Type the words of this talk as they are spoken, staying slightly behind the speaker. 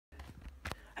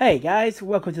Hey guys,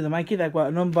 welcome to the Mikey. I've got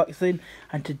an unboxing,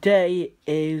 and today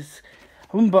is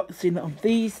unboxing of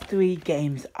these 3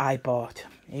 games I bought.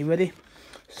 Are you ready?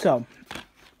 So,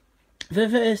 the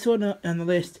first one on the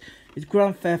list is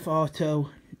Grand Theft Auto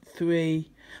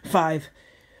 5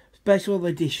 Special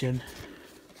Edition.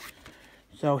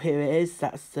 So here it is,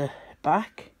 that's the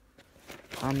back,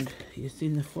 and you've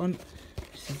seen the front,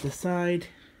 this is the side.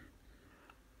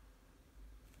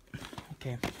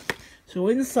 Okay. So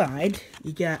inside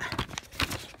you get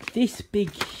this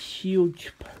big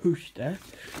huge poster.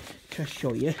 I'll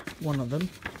show you one of them.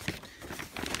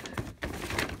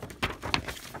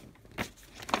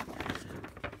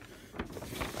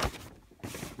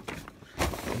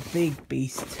 A big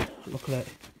beast. Look at it.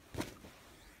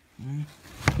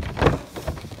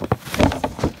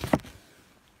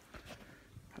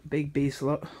 A big beast,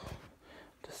 look.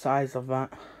 The size of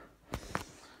that.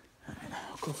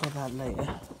 I'll go for that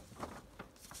later.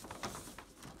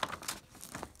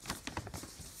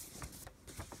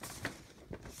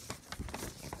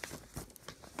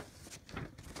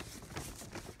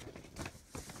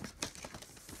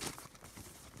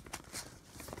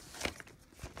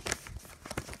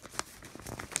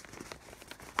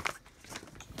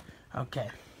 Okay,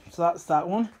 so that's that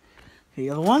one.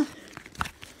 The other one,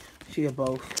 show you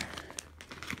both.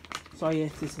 Sorry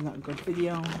if this is not a good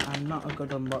video, I'm not a good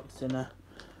unboxing,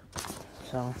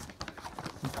 so I'm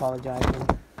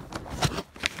apologising.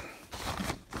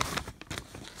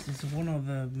 This is one of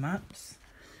the maps,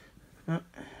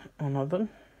 another.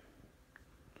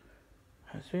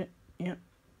 That's it, yep.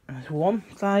 There's one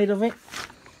side of it.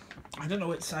 I don't know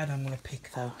which side I'm going to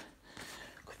pick though,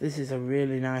 because this is a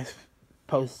really nice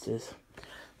posters.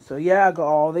 So yeah, I got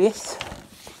all this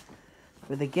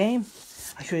for the game.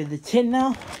 I'll show you the tin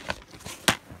now.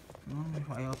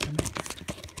 If I open it.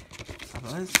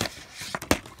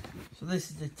 So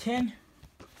this is the tin.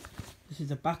 This is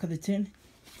the back of the tin.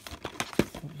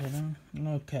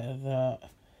 Look at that.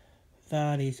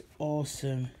 That is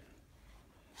awesome.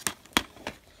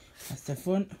 That's the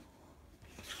front.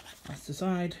 That's the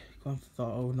side. Grand Theft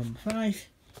Auto number 5.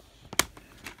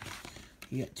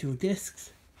 You get 2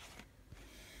 discs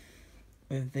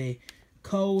with the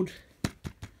code,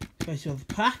 special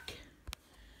pack,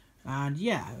 and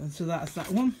yeah, so that's that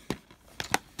one.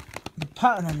 The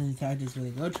pattern on the inside is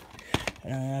really good.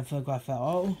 I forgot that.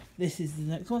 Oh, this is the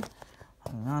next one.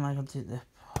 Hang on, I can take the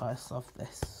price off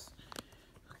this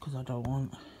because I don't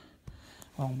want.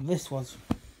 This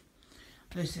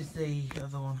is the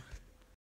other one.